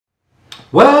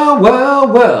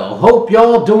Well, hope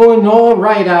y'all doing all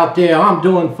right out there. I'm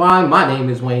doing fine. My name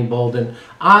is Wayne Bolden.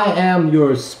 I am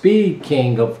your Speed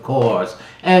King, of course.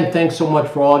 And thanks so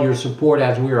much for all your support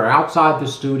as we are outside the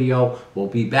studio. We'll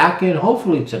be back in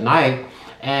hopefully tonight.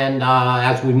 And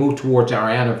as we move towards our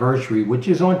anniversary, which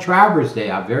is on Traverse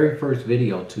Day, our very first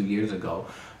video 2 years ago,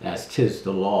 as Tis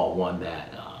the Law won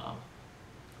that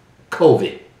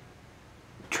COVID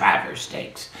Traverse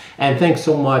Stakes. And thanks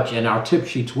so much. And our tip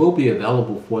sheets will be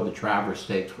available for the Traverse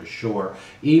Stakes for sure.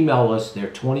 Email us. They're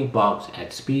 $20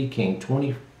 at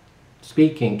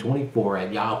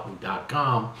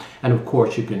speedking24@yahoo.com. And of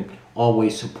course, you can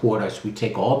always support us. We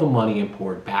take all the money and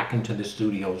pour it back into the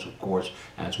studios, of course,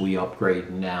 as we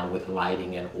upgrade now with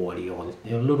lighting and audio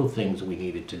and little things we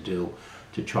needed to do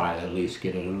to try to at least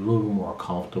get it a little more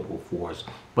comfortable for us.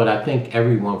 But I thank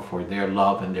everyone for their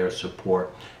love and their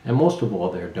support, and most of all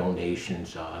their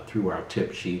donations through our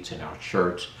tip sheets and our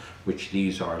shirts, which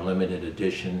these are limited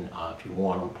edition. If you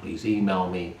want them, please email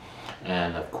me.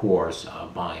 And of course,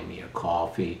 buying me a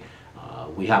coffee.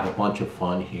 We have a bunch of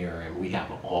fun here, and we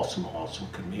have an awesome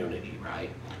community, right?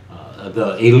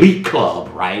 The elite club,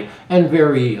 right? And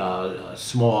very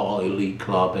small elite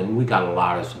club, and we got a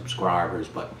lot of subscribers,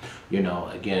 but you know,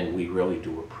 again, we really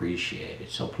do appreciate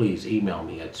it. So please email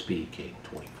me at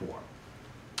speedking24.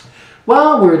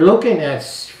 Well, we're looking at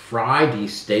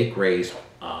Friday's stake race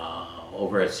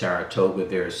over at Saratoga.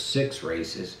 There's 6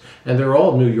 races, and they're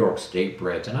all New York State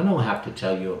breds. And I don't have to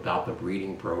tell you about the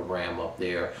breeding program up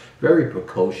there. Very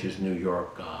precocious New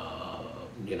York,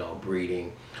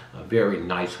 breeding. Very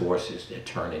nice horses they're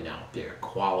turning out there.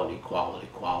 Quality.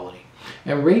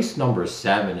 And race number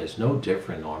 7 is no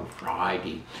different on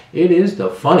Friday. It is the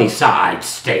Funny Cide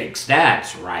Stakes.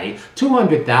 That's right.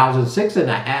 200,000,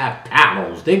 6.5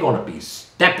 panels. They're going to be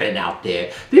stepping out there.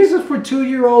 These are for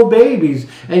 2-year-old babies,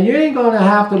 and you ain't going to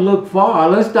have to look far.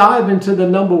 Let's dive into the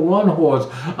number 1 horse,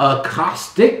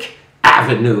 Acoustic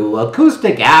Avenue.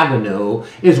 Acoustic Avenue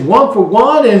is 1 for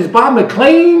 1 and is by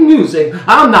McLean Music.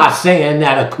 I'm not saying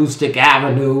that Acoustic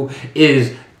Avenue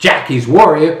is Jackie's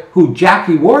Warrior, who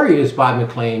Jackie Warrior is by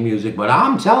McLean Music, but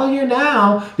I'm telling you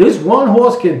now, this one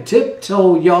horse can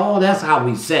tiptoe, y'all. That's how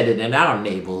we said it in our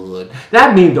neighborhood.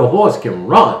 That means the horse can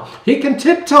run. He can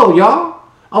tiptoe, y'all.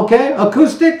 Okay,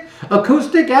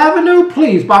 Acoustic Avenue,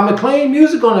 please, by McLean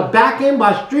Music on the back end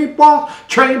by Street Boss,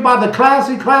 trained by the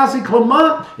classy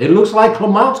Clement. It looks like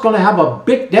Clement's going to have a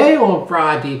big day on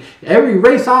Friday. Every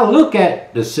race I look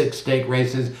at, the 6 stake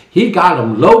races, he got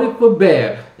them loaded for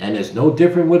bear. And it's no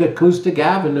different with Acoustic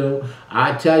Avenue.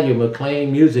 I tell you,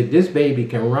 McLean Music, this baby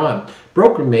can run.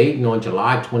 Broker maiden on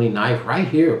July 29th, right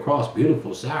here across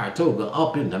beautiful Saratoga,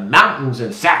 up in the mountains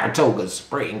in Saratoga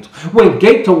Springs. Went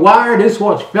gate to wire, this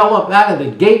horse fell up out of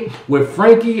the gate with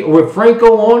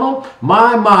Franco on him.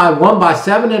 My, won by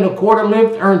 7 1/4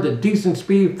 length, earned a decent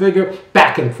speed figure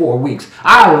back in 4 weeks.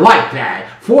 I like that.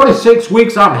 4 to 6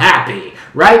 weeks, I'm happy,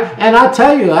 right? And I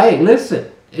tell you, hey, listen,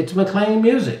 it's McLean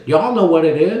Music. Y'all know what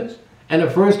it is. And the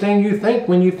first thing you think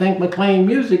when you think McLean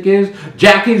Music is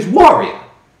Jackie's Warrior.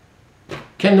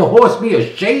 Can the horse be a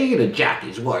shade of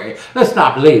Jackie's Warrior? Let's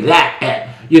not leave that at,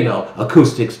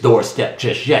 Acoustic's doorstep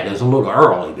just yet. It's a little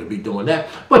early to be doing that.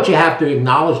 But you have to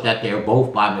acknowledge that they're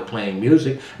both by McLean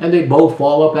Music, and they both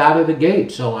fall up out of the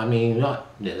gate. So, I mean,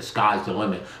 the sky's the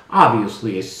limit.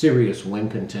 Obviously, a serious win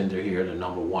contender here, the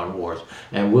number 1 horse.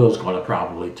 And Will's going to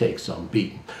probably take some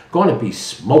beating. Going to be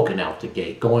smoking out the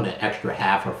gate, going an extra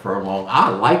half a furlong. I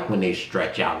like when they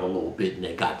stretch out a little bit and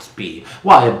they got speed.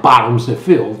 While it bottoms the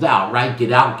field out, right?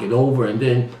 Get out, get over, and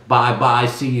then bye-bye,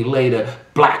 see you later,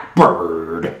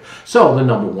 Blackbird. So the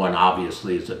number 1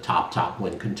 obviously is a top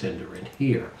win contender in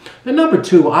here. The number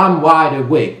 2, I'm Wide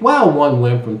Awake. Well, 1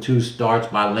 win from 2 starts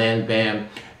by Land Bam.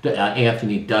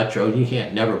 Anthony Dutrow. You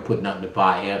can't never put nothing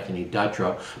by Anthony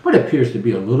Dutrow, but it appears to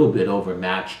be a little bit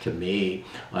overmatched to me.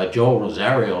 Joel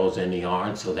Rosario's in the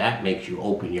yarn, so that makes you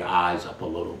open your eyes up a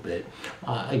little bit.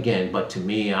 Again, but to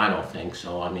me, I don't think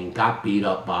so. I mean, got beat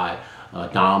up by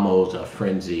Damo's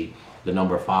Frenzy. The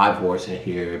number 5 horse in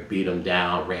here beat him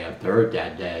down, ran 3rd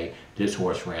that day. This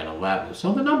horse ran 11th.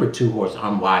 So the number 2 horse,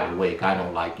 I'm Wide Awake, I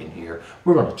don't like in here.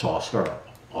 We're going to toss her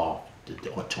off,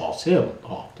 or toss him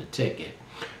off the ticket.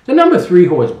 The number 3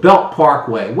 horse, Belt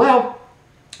Parkway. Well,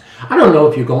 I don't know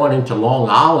if you're going into Long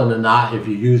Island or not. If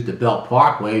you use the Belt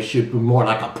Parkway, it should be more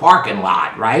like a parking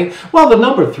lot, right? Well, the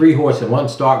number 3 horse in 1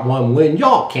 start, 1 win.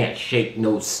 Y'all can't shake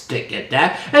no stick at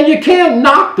that. And you can't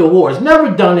knock the horse.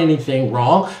 Never done anything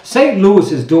wrong. St.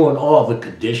 Louis is doing all the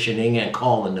conditioning and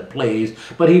calling the plays.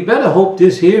 But he better hope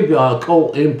this here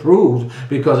colt improves,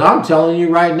 because I'm telling you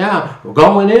right now,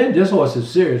 going in, this horse is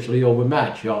seriously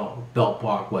overmatched, y'all. Belt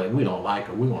Parkway, we don't like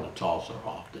her. We want to toss her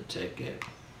off the ticket.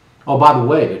 Oh, by the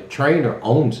way, the trainer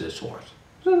owns this horse.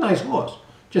 It's a nice horse,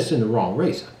 just in the wrong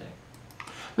race, I think.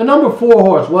 The number 4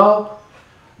 horse, well,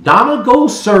 Donald Go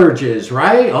Surges,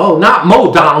 right? Oh, not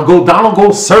Mo Donald Go. Donald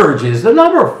Go Surges. The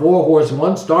number 4 horse,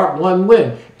 1 start, 1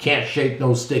 win. Can't shake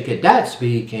no stick at that,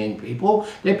 Speed King people.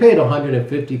 They paid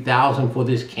 $150,000 for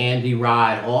this Candy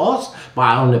Ride horse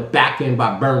on the back end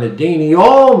by Bernardini.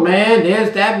 Oh man,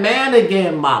 there's that man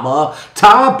again, mama.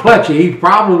 Todd Pletcher. He's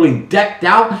probably decked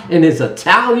out in his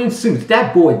Italian suits.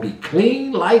 That boy be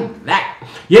clean like that.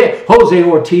 Yeah, Jose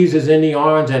Ortiz is in the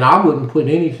orange, and I wouldn't put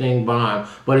anything by him.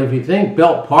 But if you think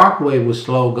Belt Parkway was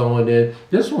slow going in,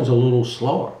 this one's a little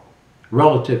slower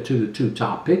relative to the 2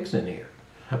 top picks in here.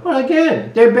 But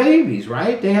again, they're babies,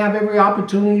 right? They have every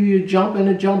opportunity to jump in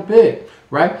and jump big,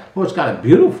 right? Well, it's got a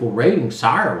beautiful rating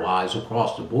sire-wise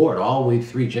across the board, all the way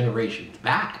 3 generations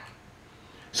back.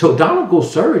 So Donald Go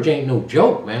Surge ain't no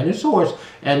joke, man. This horse,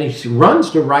 and he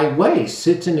runs the right way.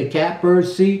 Sits in the catbird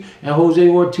seat, and Jose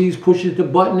Ortiz pushes the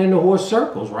button and the horse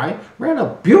circles, right? Ran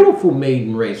a beautiful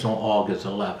maiden race on August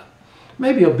 11th.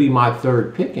 Maybe it'll be my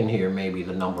 3rd pick in here, maybe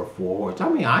the number 4 horse. I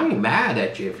mean, I ain't mad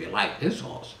at you if you like this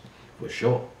horse, for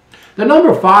sure. The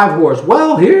number 5 horse,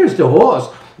 well, here's the horse.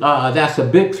 That's a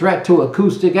big threat to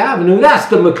Acoustic Avenue. That's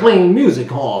the McLean Music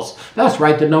Halls. That's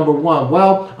right, the number 1.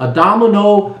 Well,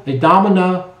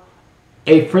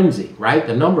 a Frenzy, right?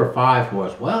 The number 5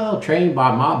 horse. Well, trained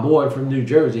by my boy from New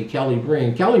Jersey, Kelly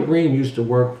Breen. Kelly Breen used to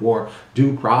work for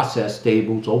Due Process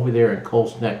Stables over there in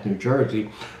Colts Neck, New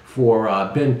Jersey, for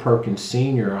Ben Perkins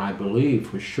Sr., I believe,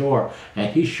 for sure.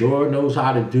 And he sure knows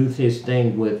how to do his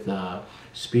thing with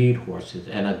speed horses.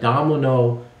 And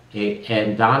Dynamo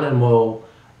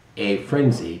A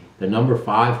Frenzy, the number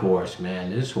 5 horse, man,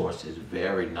 this horse is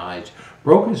very nice.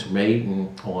 Broke his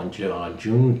maiden on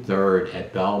June 3rd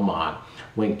at Belmont.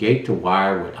 Went gate to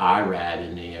wire with IRAD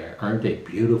in there. Earned a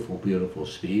beautiful, beautiful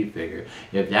speed figure.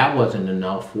 If that wasn't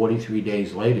enough, 43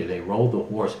 days later, they rolled the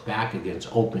horse back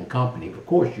against Open Company. Of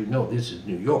course, you know this is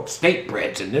New York State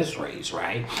breds in this race,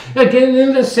 right? Again,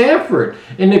 in the Sanford,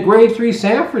 in the Grade 3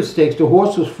 Sanford Stakes, the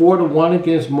horse was 4-1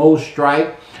 against Mo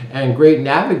Strike and Great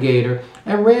Navigator,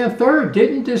 and ran 3rd.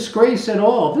 Didn't disgrace at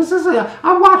all.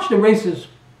 I watched the races.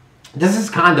 This is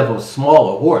kind of a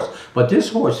smaller horse, but this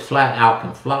horse flat out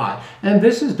can fly. And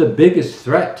this is the biggest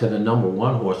threat to the number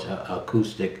 1 horse,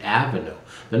 Acoustic Avenue.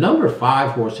 The number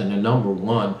 5 horse and the number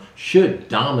 1 should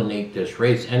dominate this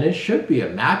race. And it should be a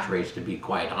match race, to be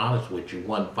quite honest with you.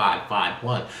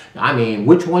 1-5-5-1. I mean,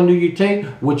 which one do you take?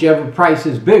 Whichever price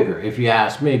is bigger, if you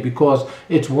ask me, because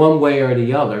it's one way or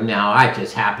the other. Now, I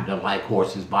just happen to like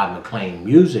horses by McLean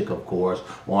Music, of course,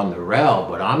 on the rail,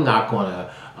 but I'm not going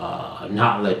to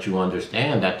not let you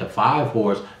understand that the 5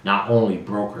 horse not only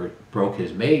broke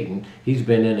his maiden, he's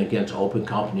been in against Open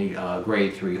Company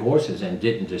Grade 3 horses and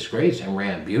didn't disgrace and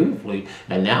ran beautifully,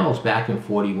 and now it's back in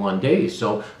 41 days.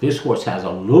 So this horse has a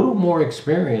little more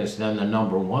experience than the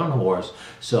number 1 horse.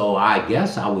 So I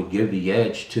guess I would give the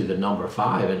edge to the number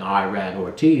 5 and Irad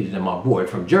Ortiz and my boy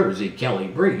from Jersey, Kelly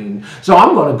Breen. So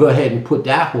I'm going to go ahead and put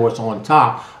that horse on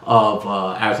top of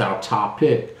as our top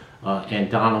pick,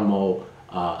 and Dynamo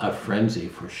A Frenzy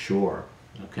for sure.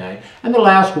 Okay, and the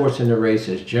last horse in the race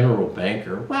is General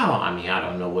Banker. Well, I mean, I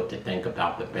don't know what to think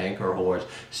about the Banker horse.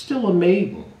 Still a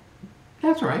maiden.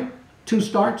 That's right. 2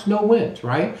 starts, no wins,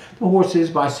 right? The horse is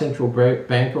by Central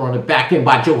Banker on the back end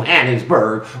by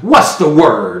Johannesburg. What's the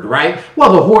word, right?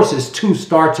 Well, the horse's 2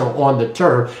 starts are on the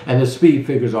turf, and the speed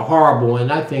figures are horrible,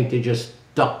 and I think they just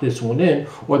stuck this one in,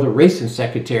 or the racing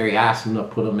secretary asked them to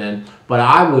put them in. But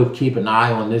I would keep an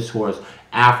eye on this horse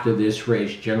after this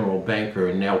race, General Banker,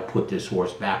 and they'll put this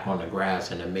horse back on the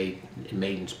grass in a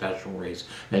maiden special race,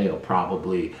 and he'll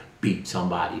probably beat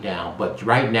somebody down. But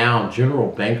right now,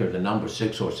 General Banker, the number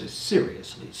 6 horse, is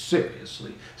seriously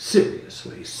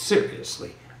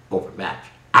overmatched.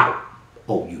 Out.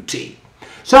 O-U-T.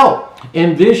 So,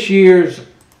 in this year's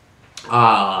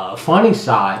funny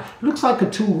side, it looks like a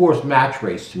 2-horse match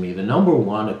race to me. The number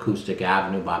 1, Acoustic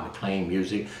Avenue by McLean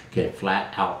Music, can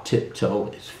flat out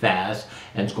tiptoe. It's fast,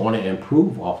 and it's going to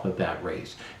improve off of that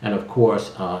race. And of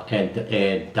course,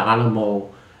 and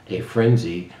Dynamo A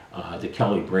Frenzy The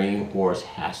Kelly Breen horse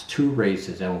has 2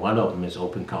 races, and one of them is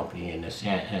open company in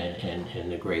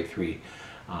the Grade 3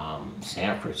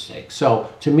 Sanford Stake.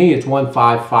 So to me, it's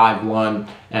 1-5-5-1,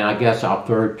 and I guess our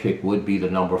third pick would be the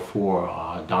number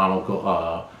 4, Donald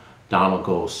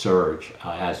Goes Surge,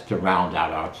 as to round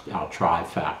out our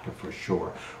trifactor for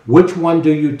sure. Which one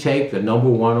do you take, the number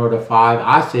 1 or the 5?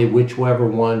 I say whichever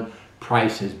one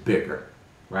price is bigger,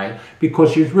 right?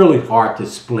 Because it's really hard to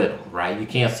split them, right? You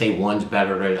can't say one's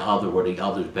better than the other or the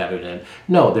other's better than.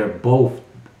 No, they're both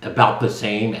about the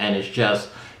same, and it's just,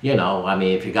 you know, I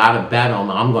mean, if you got to bet them,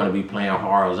 I'm going to be playing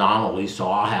horizontally, so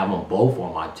I'll have them both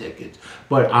on my tickets.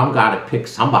 But I'm got to pick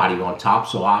somebody on top,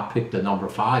 so I'll pick the number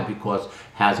 5 because it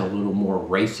has a little more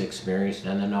race experience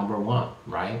than the number 1,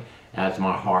 right? As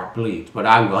my heart bleeds. But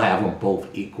I will have them both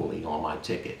equally on my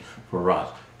ticket for us.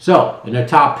 So, in the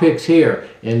top picks here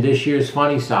in this year's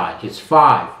Funny Side, it's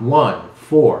 5, 1,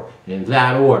 4, in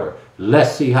that order.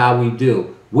 Let's see how we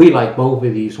do. We like both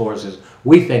of these horses.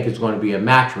 We think it's going to be a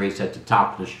match race at the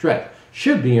top of the stretch.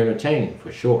 Should be entertaining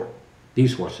for sure.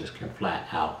 These horses can flat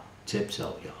out tip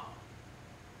sell, y'all.